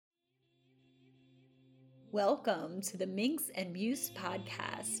Welcome to the Minx and Muse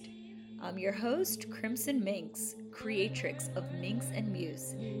podcast. I'm your host, Crimson Minx, creatrix of Minx and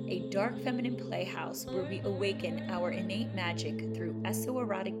Muse, a dark feminine playhouse where we awaken our innate magic through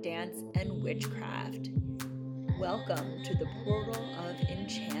esoerotic dance and witchcraft. Welcome to the portal of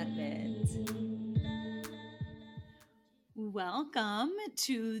enchantment. Welcome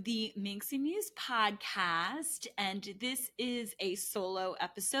to the Minx and Muse podcast, and this is a solo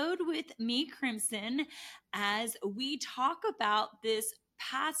episode with me, Crimson, as we talk about this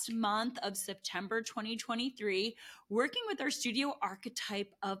past month of September 2023, working with our studio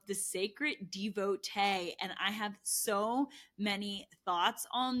archetype of the Sacred Devotee. And I have so many thoughts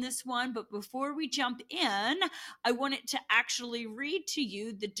on this one, but before we jump in, I wanted to actually read to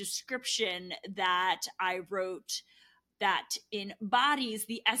you the description that I wrote that embodies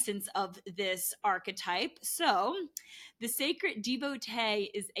the essence of this archetype. So, the Sacred Devotee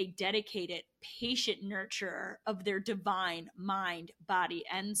is a dedicated, patient nurturer of their divine mind, body,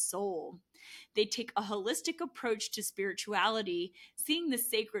 and soul. They take a holistic approach to spirituality, seeing the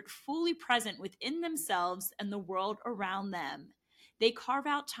sacred fully present within themselves and the world around them. They carve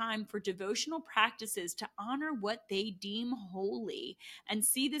out time for devotional practices to honor what they deem holy and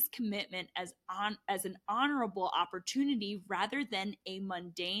see this commitment as an honorable opportunity rather than a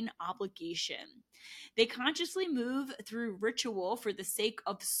mundane obligation. They consciously move through ritual for the sake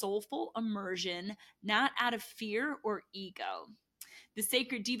of soulful immersion, not out of fear or ego. The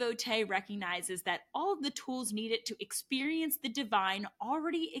Sacred Devotee recognizes that all of the tools needed to experience the divine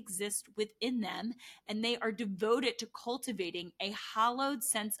already exist within them, and they are devoted to cultivating a hallowed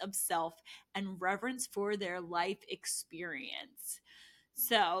sense of self and reverence for their life experience.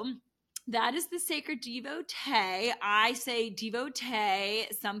 So, that is the Sacred Devotee. I say devotee.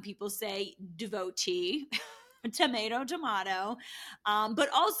 Some people say devotee. Tomato. But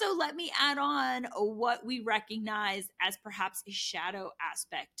also let me add on what we recognize as perhaps a shadow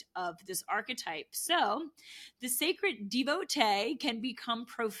aspect of this archetype. So the Sacred Devotee can become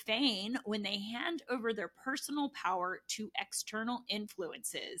profane when they hand over their personal power to external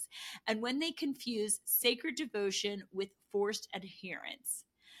influences and when they confuse sacred devotion with forced adherence.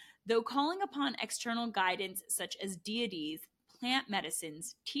 Though calling upon external guidance such as deities, plant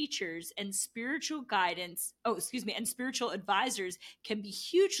medicines, teachers, and spiritual advisors can be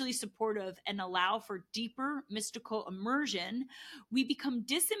hugely supportive and allow for deeper mystical immersion, we become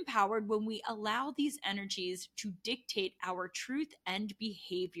disempowered when we allow these energies to dictate our truth and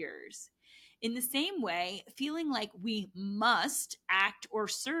behaviors. In the same way, feeling like we must act or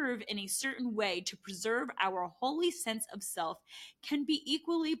serve in a certain way to preserve our holy sense of self can be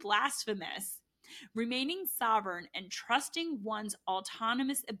equally blasphemous. Remaining sovereign and trusting one's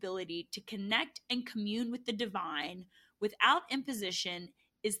autonomous ability to connect and commune with the divine without imposition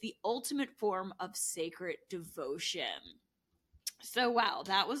is the ultimate form of sacred devotion. So, wow,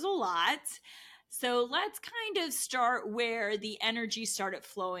 that was a lot. So let's kind of start where the energy started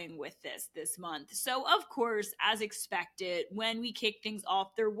flowing with this month. So of course, as expected, when we kicked things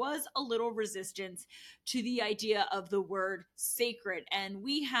off, there was a little resistance to the idea of the word sacred. And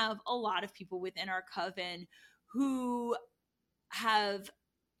we have a lot of people within our coven who have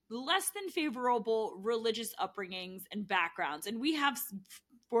less than favorable religious upbringings and backgrounds. And we have,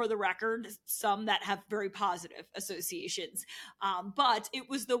 for the record, some that have very positive associations. But it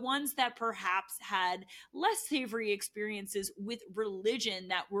was the ones that perhaps had less savory experiences with religion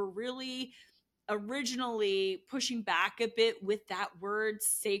that were really originally pushing back a bit with that word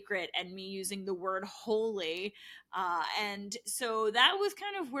sacred and me using the word holy. And so that was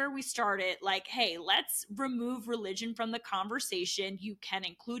kind of where we started. Like, hey, let's remove religion from the conversation. You can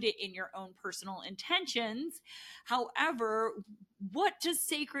include it in your own personal intentions. However, what does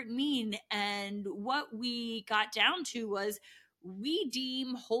sacred mean? And what we got down to was we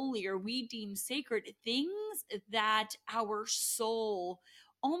deem holy or we deem sacred things that our soul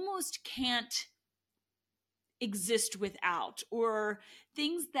almost can't exist without, or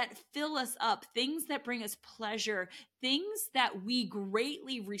things that fill us up, things that bring us pleasure, things that we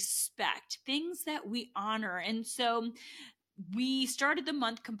greatly respect, things that we honor. And so we started the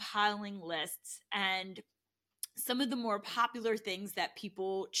month compiling lists, and some of the more popular things that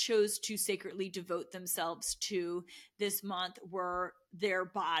people chose to sacredly devote themselves to this month were their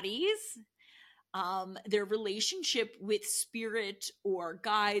bodies, their relationship with spirit or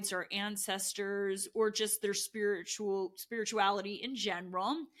guides or ancestors, or just their spirituality in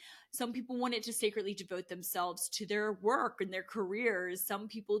general. Some people wanted to sacredly devote themselves to their work and their careers. Some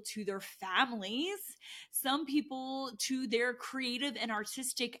people to their families. Some people to their creative and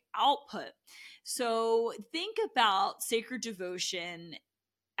artistic output. So think about sacred devotion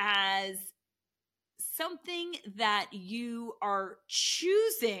as something that you are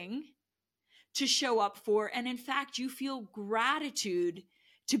choosing to show up for. And in fact, you feel gratitude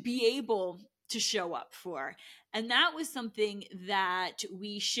to be able to show up for. And that was something that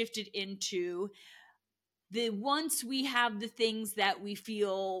we shifted into. Once we have the things that we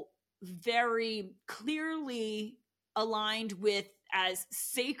feel very clearly aligned with as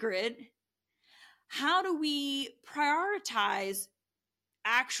sacred, how do we prioritize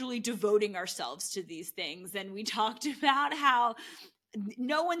actually devoting ourselves to these things? And we talked about how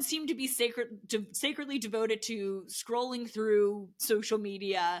no one seemed to be sacredly devoted to scrolling through social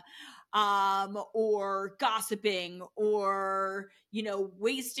media, or gossiping, or,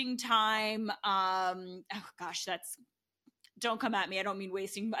 wasting time. Oh gosh, don't come at me. I don't mean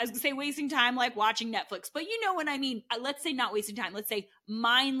wasting. I was gonna say wasting time like watching Netflix, but you know what I mean. Let's say not wasting time. Let's say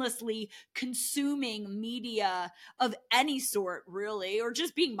mindlessly consuming media of any sort, really, or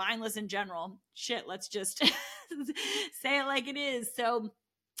just being mindless in general. Shit, let's just say it like it is. So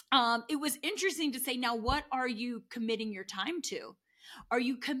it was interesting to say, now what are you committing your time to? Are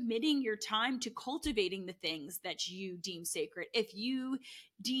you committing your time to cultivating the things that you deem sacred? If you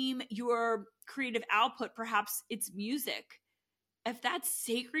deem your creative output, perhaps it's music, if that's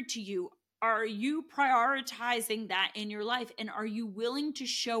sacred to you, are you prioritizing that in your life? And are you willing to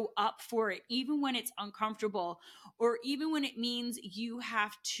show up for it, even when it's uncomfortable, or even when it means you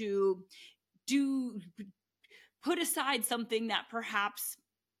have to put aside something that perhaps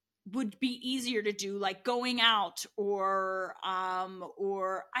would be easier to do, like going out, or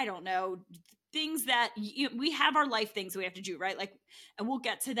I don't know, things that we have our life things we have to do, right? Like, and we'll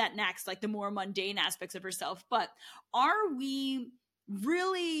get to that next, like the more mundane aspects of ourselves. But are we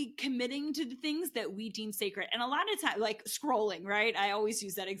really committing to the things that we deem sacred? And a lot of time, like scrolling, right? I always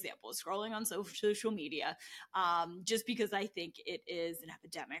use that example, scrolling on social media, just because I think it is an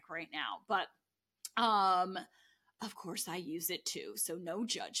epidemic right now. But of course I use it too, so no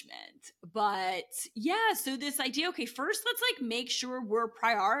judgment. But yeah, so this idea, okay, first let's like make sure we're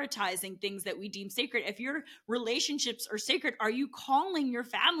prioritizing things that we deem sacred. If your relationships are sacred, are you calling your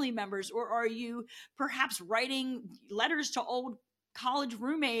family members, or are you perhaps writing letters to old college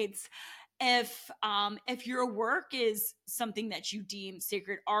roommates? If your work is something that you deem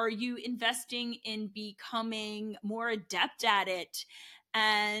sacred, are you investing in becoming more adept at it?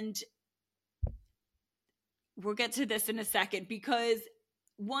 And we'll get to this in a second, because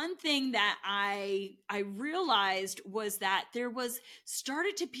one thing that I realized was that there was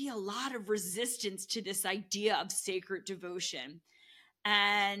started to be a lot of resistance to this idea of sacred devotion.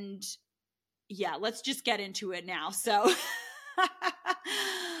 And yeah, let's just get into it now. So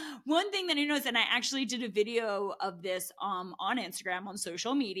one thing that I noticed, and I actually did a video of this on Instagram, on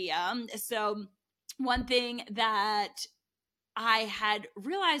social media. So one thing that I had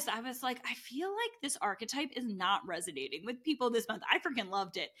realized, I was like, I feel like this archetype is not resonating with people this month. I freaking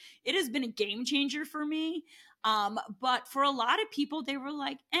loved it. It has been a game changer for me. But for a lot of people, they were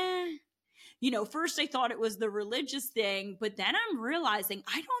like, first I thought it was the religious thing, but then I'm realizing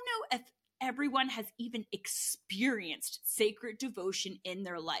I don't know if everyone has even experienced sacred devotion in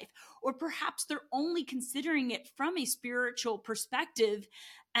their life, or perhaps they're only considering it from a spiritual perspective,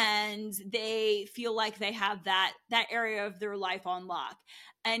 and they feel like they have that area of their life on lock.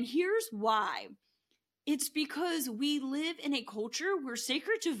 And here's why. It's because we live in a culture where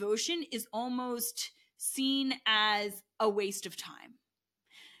sacred devotion is almost seen as a waste of time.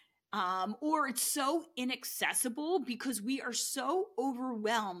 Or it's so inaccessible because we are so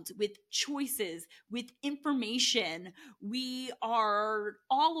overwhelmed with choices, with information. We are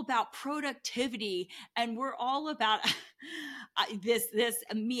all about productivity, and we're all about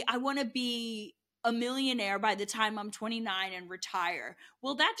me. I want to be a millionaire by the time I'm 29 and retire.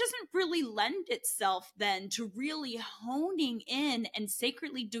 Well, that doesn't really lend itself then to really honing in and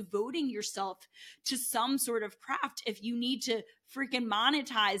sacredly devoting yourself to some sort of craft. If you need to freaking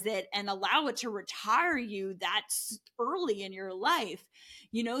monetize it and allow it to retire you that's early in your life,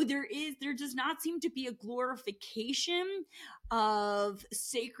 there does not seem to be a glorification of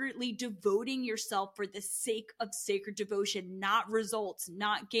sacredly devoting yourself for the sake of sacred devotion, not results,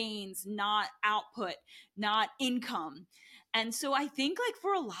 not gains, not output, not income. And so I think, like,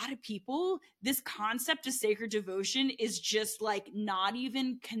 for a lot of people, this concept of sacred devotion is just like not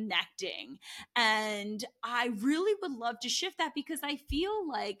even connecting. And I really would love to shift that, because I feel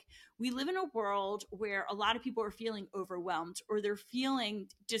like we live in a world where a lot of people are feeling overwhelmed, or they're feeling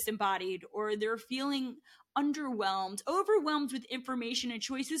disembodied, or they're feeling overwhelmed with information and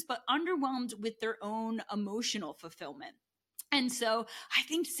choices, but underwhelmed with their own emotional fulfillment. And so I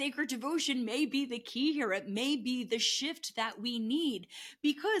think sacred devotion may be the key here. It may be the shift that we need,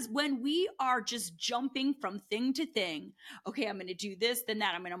 because when we are just jumping from thing to thing, okay, I'm going to do this, then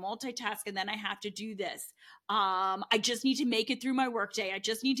that, I'm going to multitask, and then I have to do this. I just need to make it through my workday. I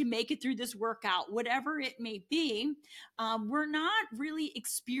just need to make it through this workout, whatever it may be. We're not really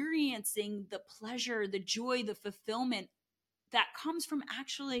experiencing the pleasure, the joy, the fulfillment that comes from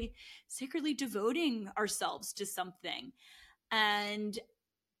actually sacredly devoting ourselves to something. And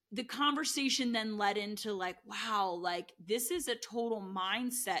the conversation then led into like, wow, like this is a total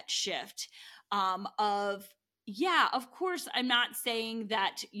mindset shift, of, yeah, of course, I'm not saying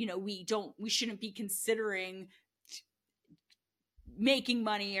that, we shouldn't be considering making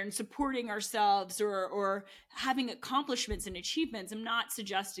money and supporting ourselves, or having accomplishments and achievements. I'm not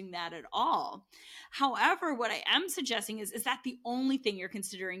suggesting that at all. However, what I am suggesting is that the only thing you're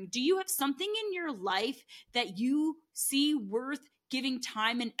considering? Do you have something in your life that you see worth giving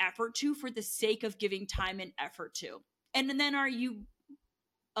time and effort to for the sake of giving time and effort to? And then are you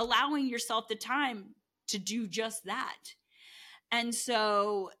allowing yourself the time to do just that? And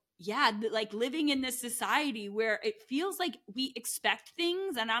so, yeah, like living in this society where it feels like we expect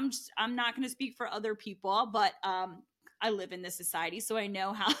things, and I'm not going to speak for other people, but I live in this society, so I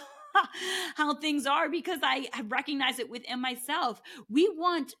know how how things are, because I recognize it within myself. We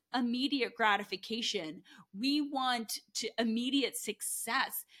want immediate gratification. We want immediate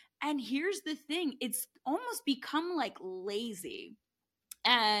success. And here's the thing, it's almost become like lazy.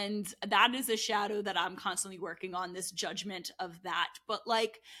 And that is a shadow that I'm constantly working on, this judgment of that. But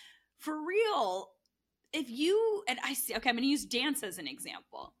like, for real, if you, and I see, okay, I'm going to use dance as an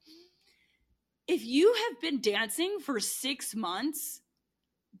example. If you have been dancing for 6 months,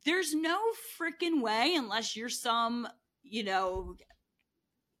 there's no freaking way, unless you're some,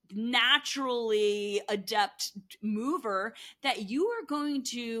 naturally adept mover, that you are going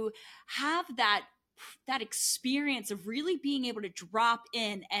to have that experience of really being able to drop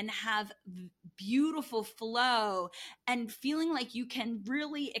in and have beautiful flow, and feeling like you can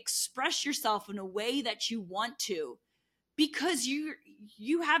really express yourself in a way that you want to, because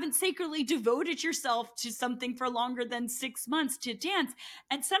you haven't sacredly devoted yourself to something for longer than 6 months to dance.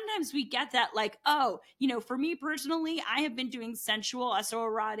 And sometimes we get that, like, oh, for me personally, I have been doing sensual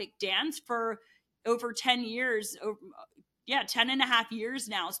esoerotic dance for over 10 years, 10 and a half years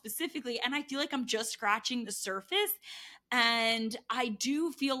now specifically, and I feel like I'm just scratching the surface. And I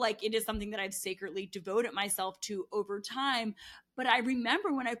do feel like it is something that I've sacredly devoted myself to over time. But I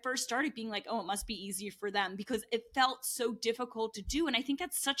remember when I first started being like, oh, it must be easy for them, because it felt so difficult to do. And I think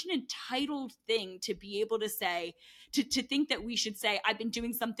that's such an entitled thing to be able to say, to think that we should say, I've been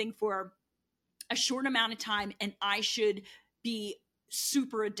doing something for a short amount of time and I should be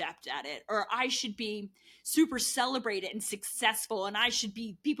super adept at it, or I should be super celebrated and successful, and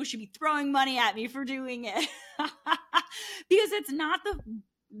people should be throwing money at me for doing it. Because it's not the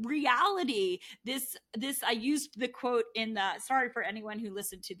reality. This I used the quote in the, sorry for anyone who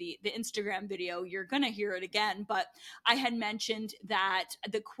listened to the Instagram video, you're gonna hear it again, but I had mentioned that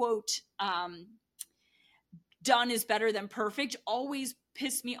the quote, done is better than perfect, always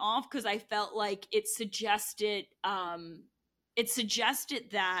pissed me off, because I felt like it suggested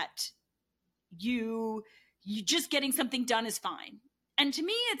that you just getting something done is fine. And to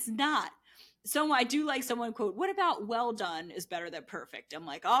me, it's not. So I do like someone quote, what about well done is better than perfect? I'm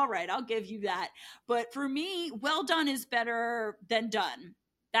like, all right, I'll give you that. But for me, well done is better than done.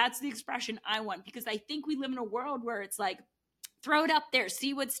 That's the expression I want, because I think we live in a world where it's like, throw it up there,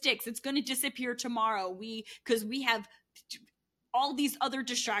 see what sticks. It's going to disappear tomorrow. Because we have all these other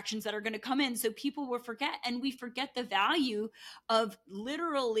distractions that are going to come in. So people will forget, and we forget the value of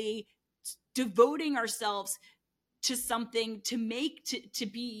literally devoting ourselves to something, to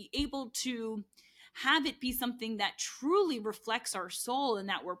be able to have it be something that truly reflects our soul and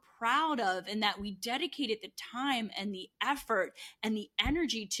that we're proud of, and that we dedicated the time and the effort and the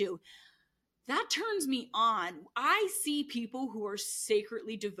energy to. That turns me on. I see people who are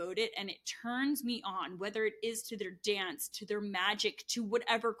sacredly devoted, and it turns me on, whether it is to their dance, to their magic, to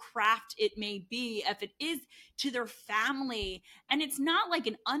whatever craft it may be, if it is to their family. And it's not like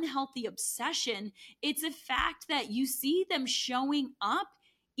an unhealthy obsession. It's a fact that you see them showing up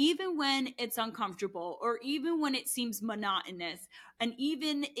even when it's uncomfortable, or even when it seems monotonous, and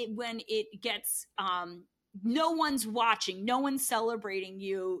even when it gets no one's watching, no one's celebrating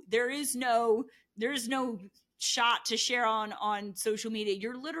you. There's no shot to share on social media.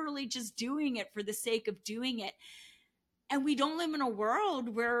 You're literally just doing it for the sake of doing it. And we don't live in a world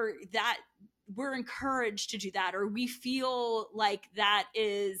where that we're encouraged to do that, or we feel like that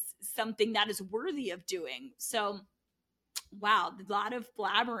is something that is worthy of doing. So Wow, a lot of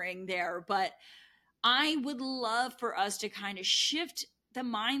blabbering there, but I would love for us to kind of shift the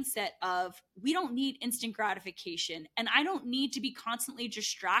mindset of we don't need instant gratification, and I don't need to be constantly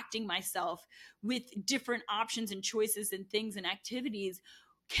distracting myself with different options and choices and things and activities.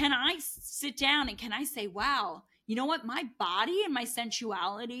 Can I sit down and can I say, wow, you know what? My body and my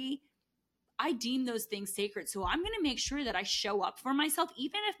sensuality, I deem those things sacred. So I'm going to make sure that I show up for myself,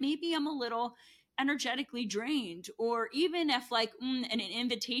 even if maybe I'm a little energetically drained, or even if like an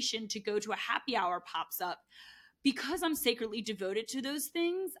invitation to go to a happy hour pops up. Because I'm sacredly devoted to those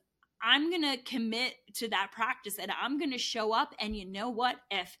things, I'm going to commit to that practice and I'm going to show up. And you know what?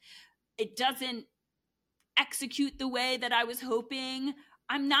 If it doesn't execute the way that I was hoping,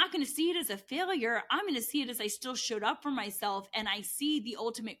 I'm not going to see it as a failure. I'm going to see it as I still showed up for myself and I see the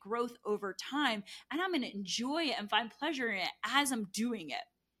ultimate growth over time. And I'm going to enjoy it and find pleasure in it as I'm doing it.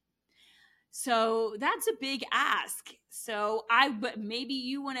 So that's a big ask. So but maybe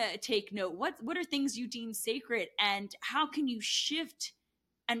you want to take note. What are things you deem sacred, and how can you shift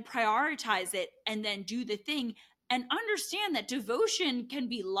and prioritize it and then do the thing, and understand that devotion can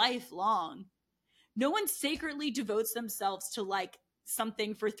be lifelong. No one sacredly devotes themselves to like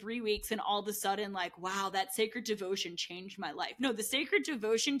something for 3 weeks and all of a sudden like, wow, that sacred devotion changed my life. No, the sacred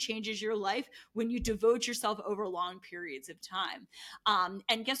devotion changes your life when you devote yourself over long periods of time.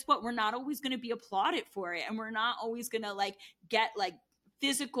 And guess what? We're not always going to be applauded for it, and we're not always going to like get like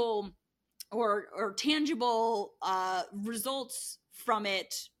physical or tangible results from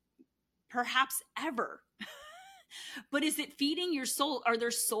it, perhaps ever. But is it feeding your soul? Are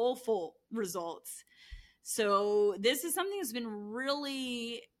there soulful results? So this is something that's been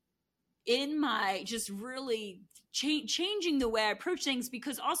really in my, just really changing the way I approach things,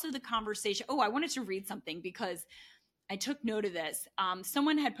 because also the conversation. Oh, I wanted to read something because I took note of this.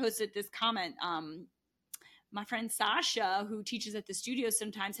 Someone had posted this comment. My friend Sasha, who teaches at the studio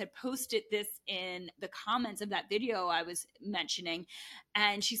sometimes, had posted this in the comments of that video I was mentioning.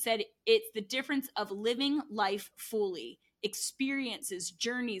 And she said, it's the difference of living life fully, experiences,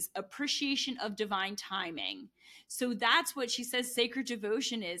 journeys, appreciation of divine timing. So that's what she says sacred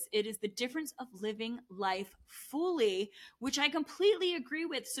devotion is. It is the difference of living life fully, which I completely agree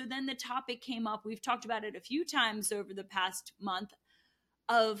with. So then the topic came up. We've talked about it a few times over the past month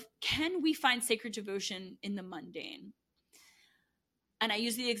of, can we find sacred devotion in the mundane? And I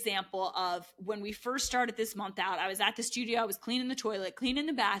use the example of when we first started this month out, I was at the studio, I was cleaning the toilet, cleaning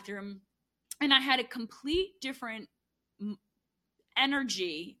the bathroom, and I had a complete different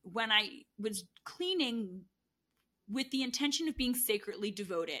energy when I was cleaning with the intention of being sacredly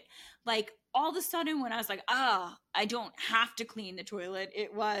devoted. Like all of a sudden when I was like, I don't have to clean the toilet,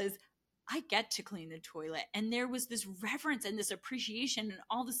 it was, I get to clean the toilet. And there was this reverence and this appreciation. And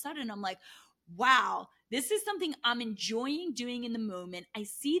all of a sudden I'm like, wow, this is something I'm enjoying doing in the moment. I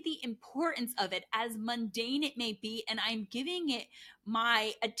see the importance of it, as mundane it may be, and I'm giving it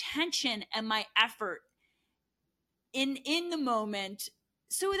my attention and my effort in the moment,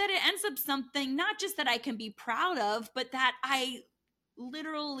 so that it ends up something not just that I can be proud of, but that I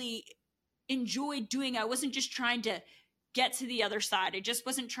literally enjoyed doing. I wasn't just trying to get to the other side. I just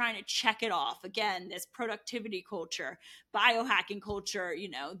wasn't trying to check it off. Again, this productivity culture, biohacking culture,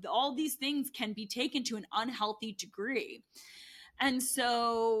 all these things can be taken to an unhealthy degree. And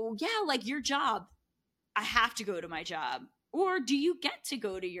so, yeah, like your job, I have to go to my job. Or do you get to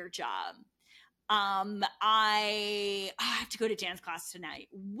go to your job? I have to go to dance class tonight.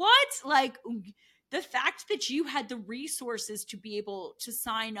 What? Like the fact that you had the resources to be able to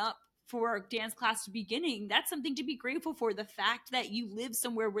sign up for a dance class beginning, that's something to be grateful for. The fact that you live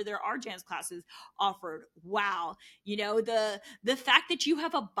somewhere where there are dance classes offered. Wow. The fact that you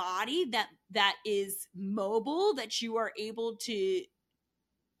have a body that is mobile, that you are able to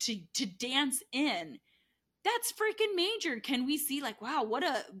dance in, that's freaking major. Can we see like, wow, what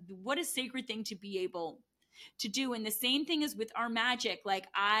a sacred thing to be able to do? And the same thing is with our magic. Like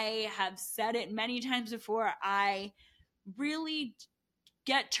I have said it many times before, I really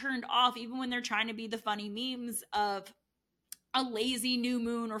get turned off, even when they're trying to be the funny memes, of a lazy new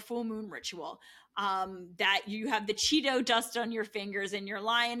moon or full moon ritual. That you have the Cheeto dust on your fingers and you're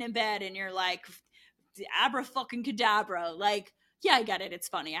lying in bed and you're like, abra fucking cadabra. Like, yeah, I get it. It's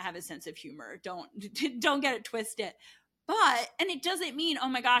funny. I have a sense of humor. Don't get it twisted. And it doesn't mean, oh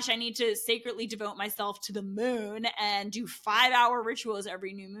my gosh, I need to sacredly devote myself to the moon and do 5-hour rituals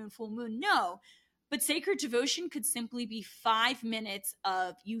every new moon, full moon. No. But sacred devotion could simply be 5 minutes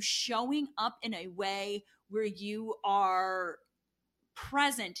of you showing up in a way where you are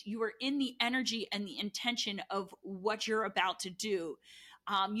present, you are in the energy and the intention of what you're about to do.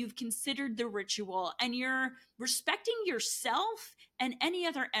 You've considered the ritual, and you're respecting yourself and any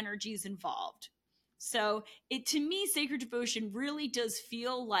other energies involved. So it, to me, sacred devotion really does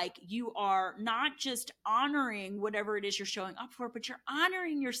feel like you are not just honoring whatever it is you're showing up for, but you're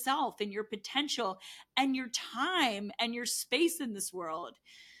honoring yourself and your potential and your time and your space in this world.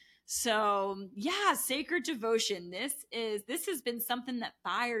 So yeah, sacred devotion. This has been something that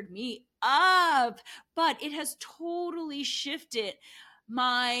fired me up, but it has totally shifted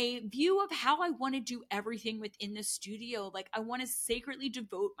my view of how I want to do everything within the studio. Like, I want to sacredly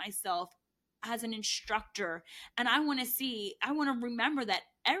devote myself as an instructor, and I want to remember that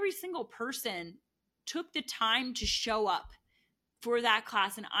every single person took the time to show up for that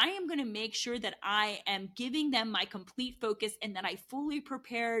class, and I am going to make sure that I am giving them my complete focus, and that I fully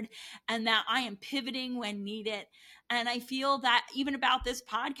prepared, and that I am pivoting when needed. And I feel that even about this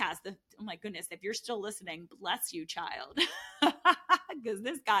podcast, oh my goodness, if you're still listening, bless you, child, because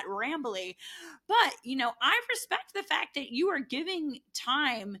this got rambly. But I respect the fact that you are giving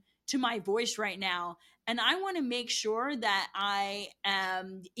time to my voice right now, and I want to make sure that I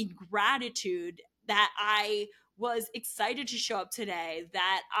am in gratitude that I was excited to show up today,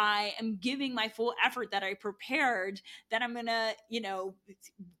 that I am giving my full effort, that I prepared, that I'm going to,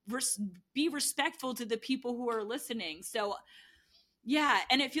 be respectful to the people who are listening. So yeah,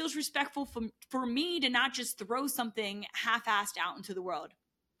 and it feels respectful for me to not just throw something half-assed out into the world.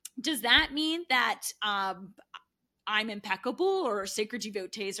 Does that mean that I'm impeccable or sacred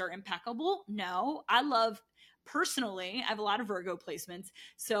devotees are impeccable? No, personally, I have a lot of Virgo placements,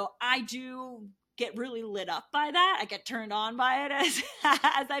 so I do get really lit up by that. I get turned on by it,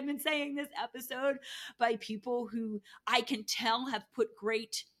 as I've been saying this episode, by people who I can tell have put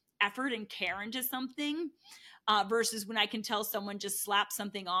great effort and care into something, versus when I can tell someone just slapped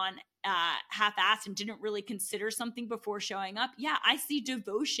something on half-assed and didn't really consider something before showing up. Yeah, I see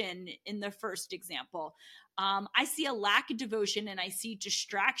devotion in the first example. I see a lack of devotion, and I see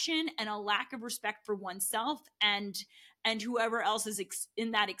distraction and a lack of respect for oneself and whoever else is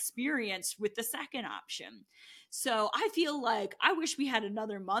in that experience with the second option. So I feel like I wish we had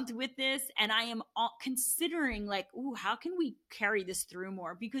another month with this, and I am considering like, ooh, how can we carry this through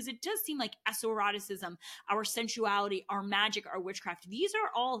more? Because it does seem like esotericism, our sensuality, our magic, our witchcraft, these are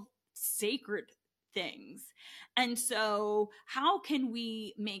all sacred things. And so how can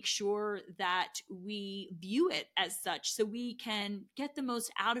we make sure that we view it as such so we can get the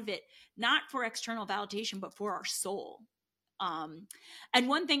most out of it, not for external validation, but for our soul? And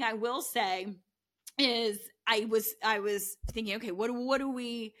one thing I will say is I was thinking, okay,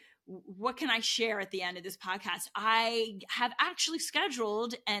 what can I share at the end of this podcast? I have actually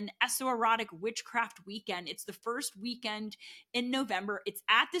scheduled an esoerotic witchcraft weekend. It's the first weekend in November. It's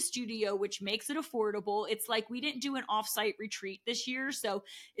at the studio, which makes it affordable. It's like we didn't do an offsite retreat this year, so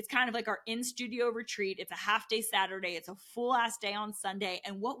it's kind of like our in-studio retreat. It's a half-day Saturday. It's a full-ass day on Sunday.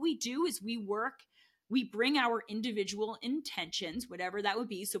 And what we do is we bring our individual intentions, whatever that would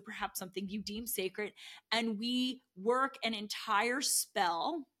be, so perhaps something you deem sacred, and we work an entire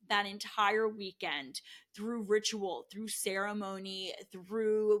spell that entire weekend through ritual, through ceremony,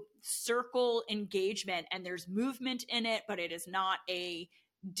 through circle engagement. And there's movement in it, but it is not a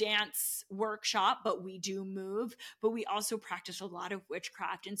dance workshop, but we do move, but we also practice a lot of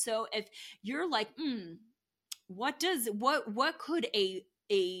witchcraft. And so if you're like, what could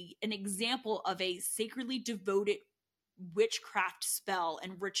an example of a sacredly devoted witchcraft spell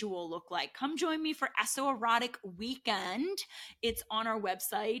and ritual look like? Come join me for Esoerotic Weekend. It's on our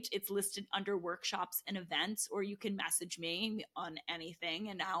website. It's listed under workshops and events, or you can message me on anything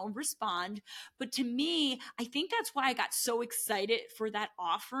and I'll respond. But to me, I think that's why I got so excited for that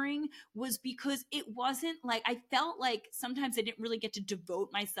offering, was because it wasn't like, I felt like sometimes I didn't really get to devote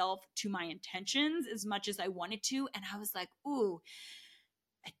myself to my intentions as much as I wanted to. And I was like, ooh,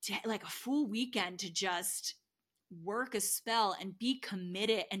 like a full weekend to just work a spell and be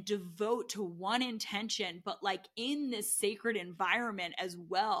committed and devote to one intention, but like in this sacred environment as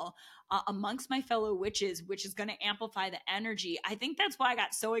well, amongst my fellow witches, which is going to amplify the energy. I think that's why I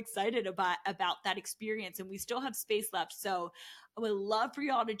got so excited about that experience, and we still have space left. So I would love for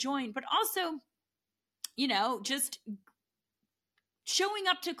y'all to join, but also, just showing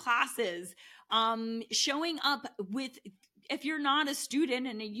up to classes, showing up with, if you're not a student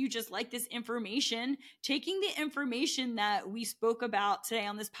and you just like this information, taking the information that we spoke about today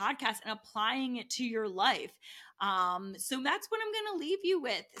on this podcast and applying it to your life. So that's what I'm going to leave you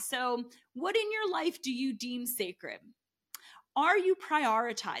with. So what in your life do you deem sacred? Are you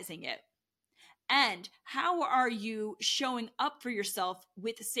prioritizing it? And how are you showing up for yourself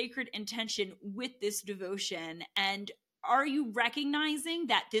with sacred intention with this devotion? And are you recognizing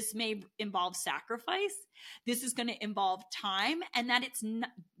that this may involve sacrifice? This is going to involve time, and that it's not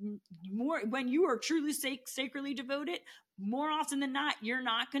more when you are truly sacredly devoted, more often than not, you're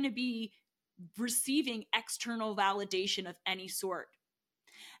not going to be receiving external validation of any sort.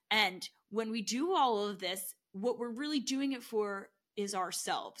 And when we do all of this, what we're really doing it for is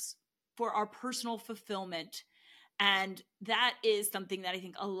ourselves, for our personal fulfillment. And that is something that I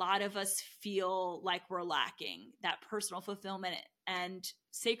think a lot of us feel like we're lacking, that personal fulfillment. And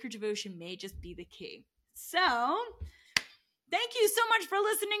sacred devotion may just be the key. So thank you so much for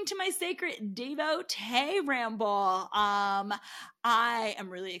listening to my Sacred Devotee ramble. I am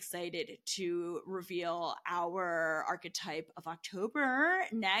really excited to reveal our archetype of October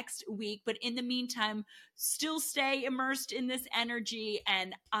next week. But in the meantime, still stay immersed in this energy.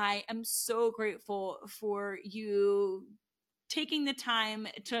 And I am so grateful for you taking the time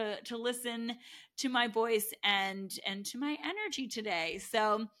to listen to my voice and to my energy today.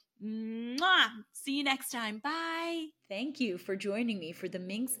 So mwah! See you next time. Bye. Thank you for joining me for the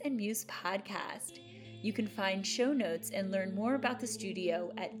Minx and Muse podcast. You can find show notes and learn more about the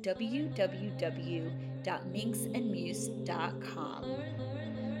studio at www.minxandmuse.com.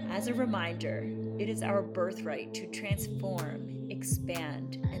 As a reminder, it is our birthright to transform,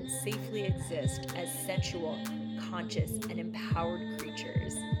 expand, and safely exist as sensual, conscious, and empowered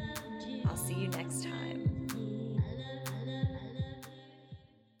creatures.